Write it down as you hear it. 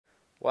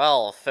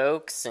Well,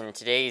 folks, in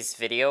today's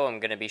video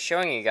I'm going to be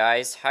showing you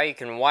guys how you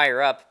can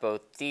wire up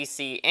both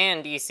DC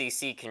and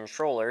DCC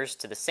controllers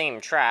to the same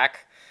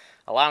track,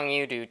 allowing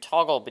you to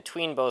toggle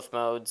between both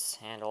modes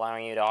and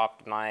allowing you to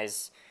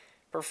optimize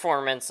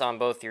performance on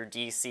both your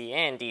DC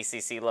and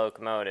DCC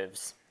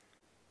locomotives.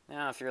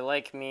 Now, if you're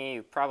like me,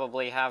 you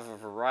probably have a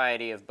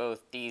variety of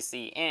both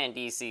DC and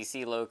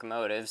DCC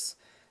locomotives.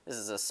 This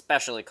is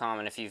especially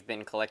common if you've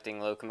been collecting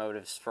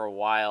locomotives for a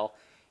while.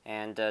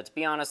 And to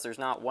be honest, there's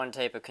not one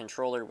type of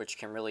controller which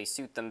can really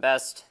suit them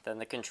best than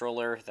the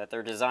controller that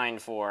they're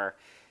designed for.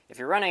 If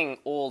you're running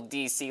old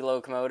DC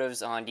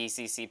locomotives on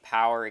DCC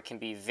power, it can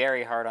be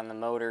very hard on the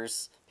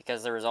motors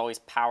because there is always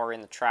power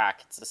in the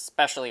track. It's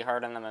especially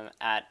hard on them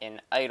at an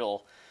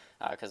idle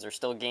because they're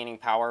still gaining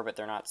power, but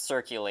they're not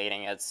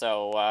circulating it,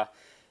 so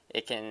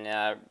it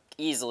can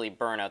easily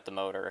burn out the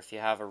motor. If you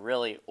have a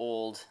really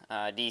old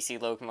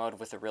DC locomotive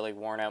with a really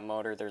worn-out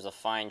motor, there's a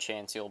fine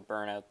chance you'll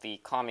burn out the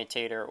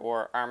commutator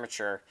or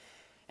armature.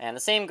 And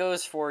the same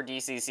goes for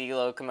DCC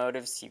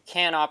locomotives. You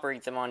can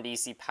operate them on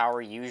DC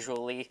power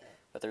usually,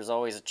 but there's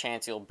always a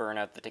chance you'll burn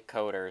out the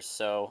decoders.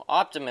 So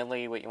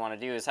optimally, what you want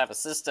to do is have a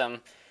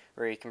system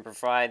where you can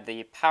provide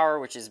the power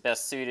which is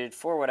best suited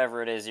for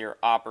whatever it is you're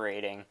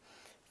operating.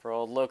 For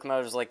old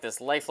locomotives like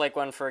this lifelike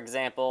one, for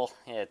example,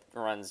 it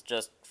runs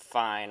just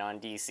fine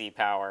on DC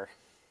power.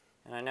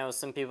 And I know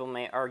some people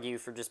may argue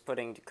for just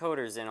putting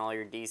decoders in all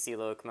your DC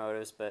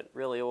locomotives, but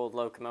really old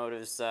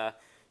locomotives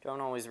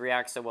don't always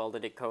react so well to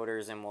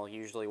decoders and will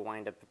usually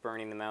wind up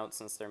burning them out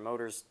since their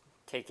motors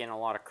take in a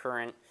lot of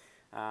current,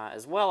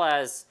 as well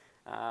as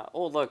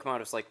old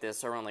locomotives like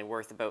this are only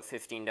worth about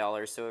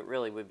 $15, so it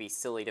really would be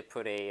silly to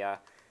put a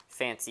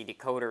fancy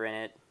decoder in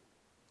it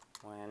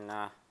when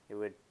it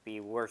would be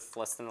worth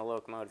less than the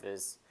locomotive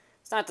is.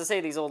 It's not to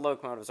say these old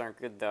locomotives aren't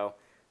good though,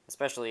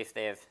 especially if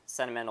they have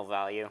sentimental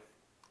value.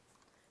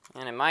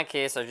 And in my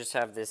case, I just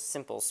have this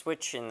simple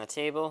switch in the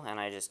table, and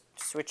I just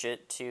switch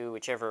it to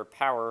whichever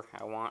power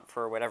I want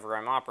for whatever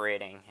I'm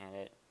operating, and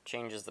it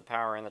changes the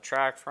power in the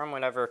track from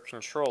whatever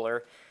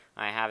controller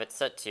I have it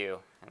set to.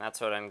 And that's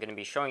what I'm going to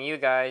be showing you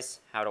guys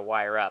how to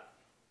wire up.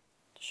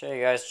 To show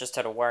you guys just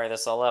how to wire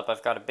this all up,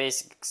 I've got a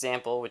basic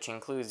example which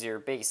includes your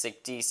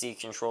basic DC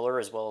controller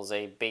as well as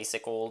a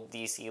basic old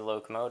DC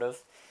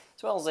locomotive,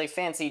 as well as a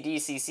fancy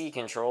DCC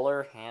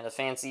controller and a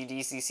fancy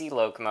DCC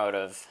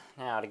locomotive.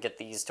 Now to get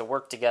these to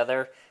work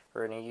together,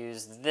 we're going to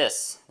use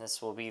this.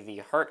 This will be the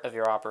heart of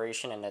your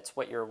operation and it's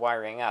what you're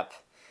wiring up.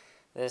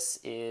 This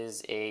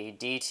is a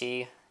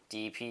DT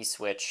DP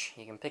switch.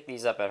 You can pick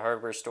these up at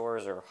hardware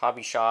stores or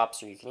hobby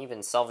shops, or you can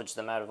even salvage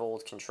them out of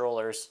old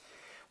controllers.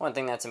 One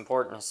thing that's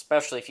important,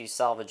 especially if you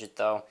salvage it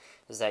though,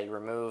 is that you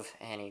remove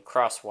any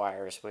cross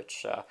wires,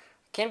 which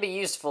can be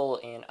useful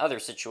in other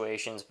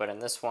situations, but in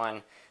this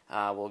one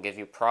will give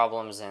you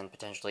problems and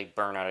potentially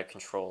burn out a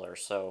controller.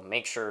 So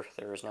make sure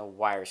there is no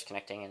wires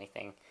connecting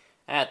anything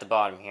at the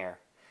bottom here.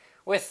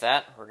 With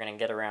that, we're going to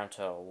get around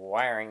to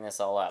wiring this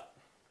all up.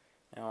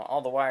 Now,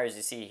 all the wires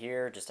you see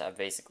here just have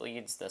basic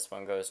leads. This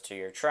one goes to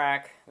your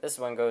track, this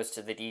one goes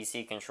to the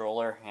DC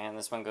controller, and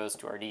this one goes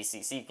to our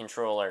DCC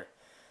controller.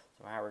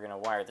 So how we're going to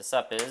wire this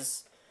up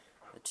is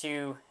the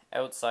two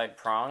outside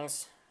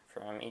prongs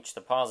from each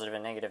the positive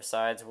and negative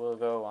sides will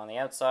go on the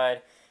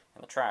outside,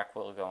 and the track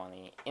will go on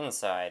the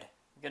inside.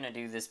 I'm going to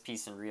do this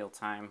piece in real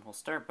time. We'll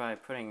start by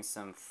putting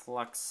some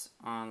flux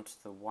onto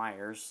the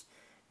wires,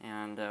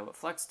 and what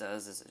flux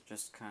does is it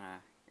just kind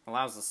of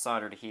allows the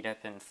solder to heat up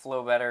and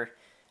flow better.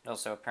 It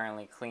also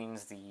apparently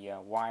cleans the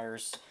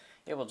wires.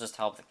 It will just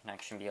help the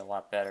connection be a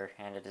lot better,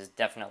 and it is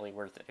definitely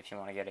worth it if you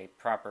want to get a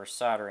proper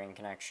soldering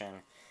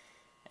connection.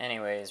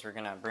 Anyways, we're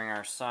going to bring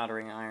our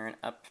soldering iron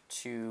up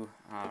to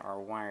our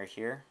wire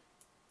here.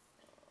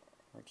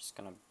 We're just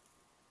going to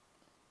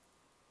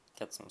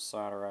get some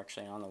solder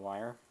actually on the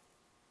wire.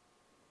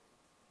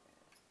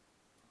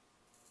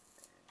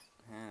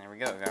 And there we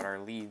go, got our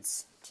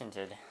leads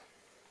tinted.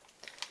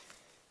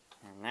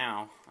 And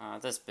now,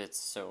 this bit's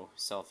so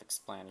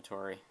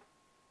self-explanatory.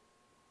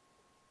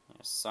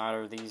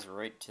 Solder these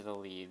right to the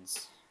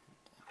leads.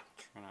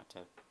 Try not to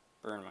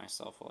burn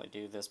myself while I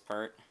do this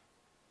part.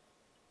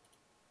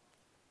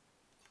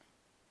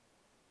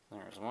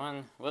 There's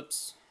one.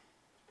 Whoops.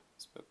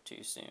 Spoke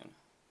too soon.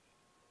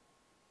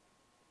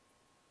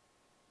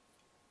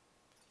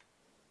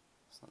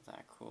 Let's let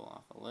that cool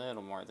off a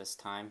little more this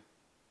time.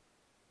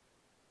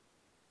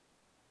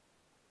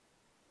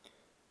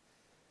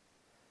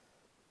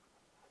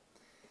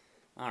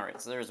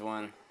 Alright, so there's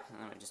one. And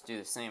then we just do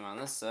the same on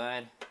this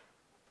side.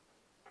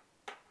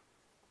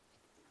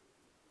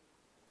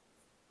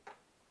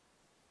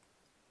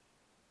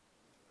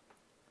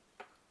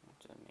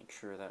 Make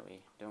sure that we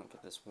don't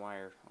get this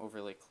wire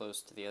overly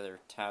close to the other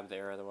tab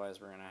there, otherwise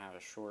we're going to have a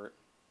short.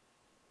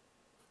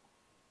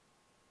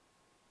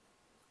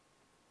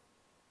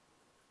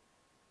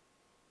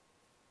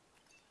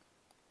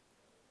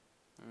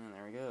 And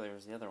there we go,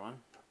 there's the other one.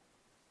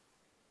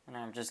 And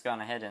I've just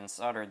gone ahead and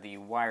soldered the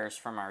wires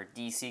from our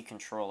DC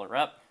controller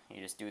up.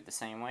 You just do it the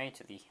same way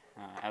to the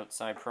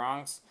outside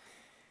prongs.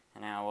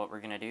 And now what we're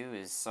going to do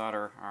is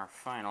solder our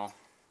final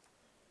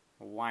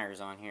wires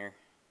on here.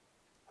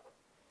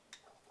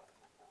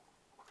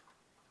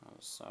 I'll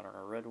solder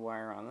our red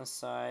wire on this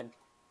side.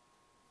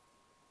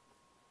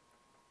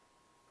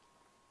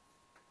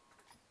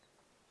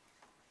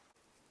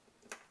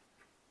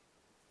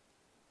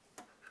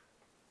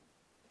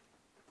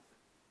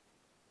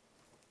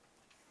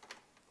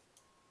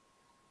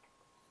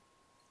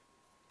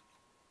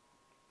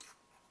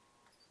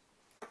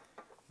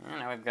 And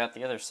now we've got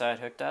the other side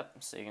hooked up,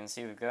 so you can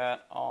see we've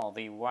got all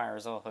the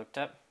wires all hooked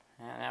up.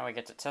 And now we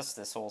get to test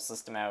this whole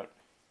system out.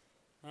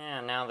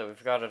 And now that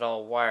we've got it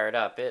all wired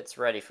up, it's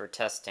ready for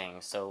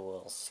testing. So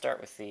we'll start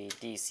with the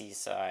DC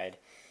side.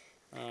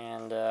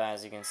 And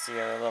as you can see,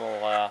 our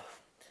little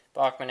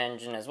Bachmann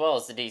engine as well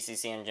as the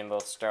DCC engine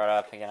both start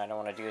up. Again, I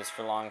don't want to do this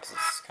for long because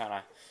it's kind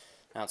of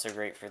not so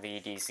great for the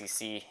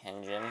DCC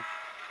engine.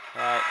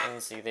 But you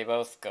can see they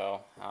both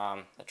go.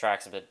 The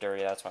track's a bit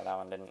dirty, that's why that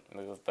one didn't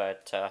move.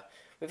 But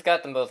we've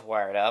got them both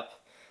wired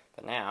up.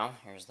 But now,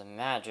 here's the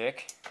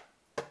magic.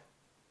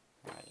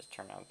 I just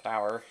turn on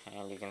power,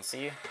 and you can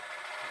see we've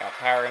got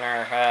power in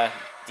our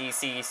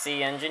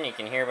DCC engine. You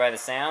can hear by the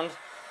sound.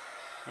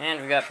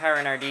 And we've got power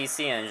in our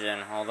DC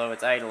engine, although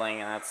it's idling,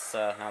 and that's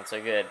not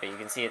so good. But you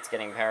can see it's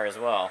getting power as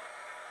well.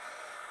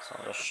 So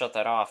I'll just shut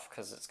that off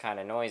because it's kind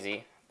of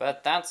noisy.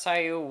 But that's how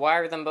you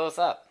wire them both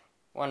up.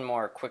 One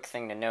more quick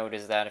thing to note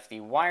is that if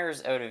the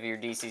wires out of your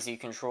DCC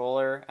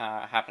controller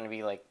happen to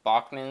be like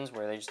Bachmann's,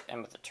 where they just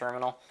end with the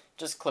terminal,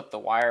 just clip the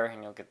wire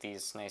and you'll get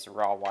these nice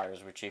raw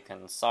wires which you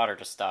can solder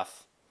to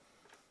stuff.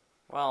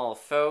 Well,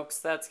 folks,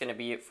 that's going to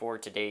be it for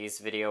today's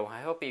video.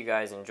 I hope you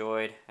guys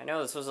enjoyed. I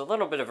know this was a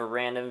little bit of a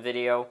random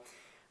video,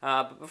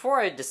 but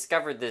before I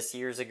discovered this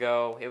years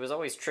ago, it was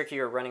always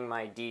trickier running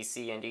my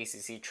DC and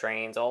DCC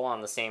trains all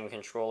on the same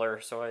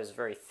controller, so I was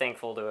very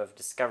thankful to have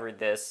discovered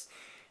this.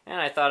 And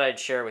I thought I'd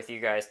share with you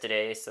guys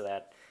today so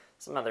that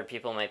some other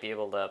people might be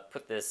able to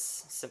put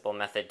this simple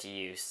method to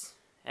use.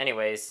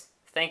 Anyways,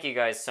 thank you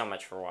guys so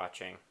much for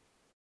watching.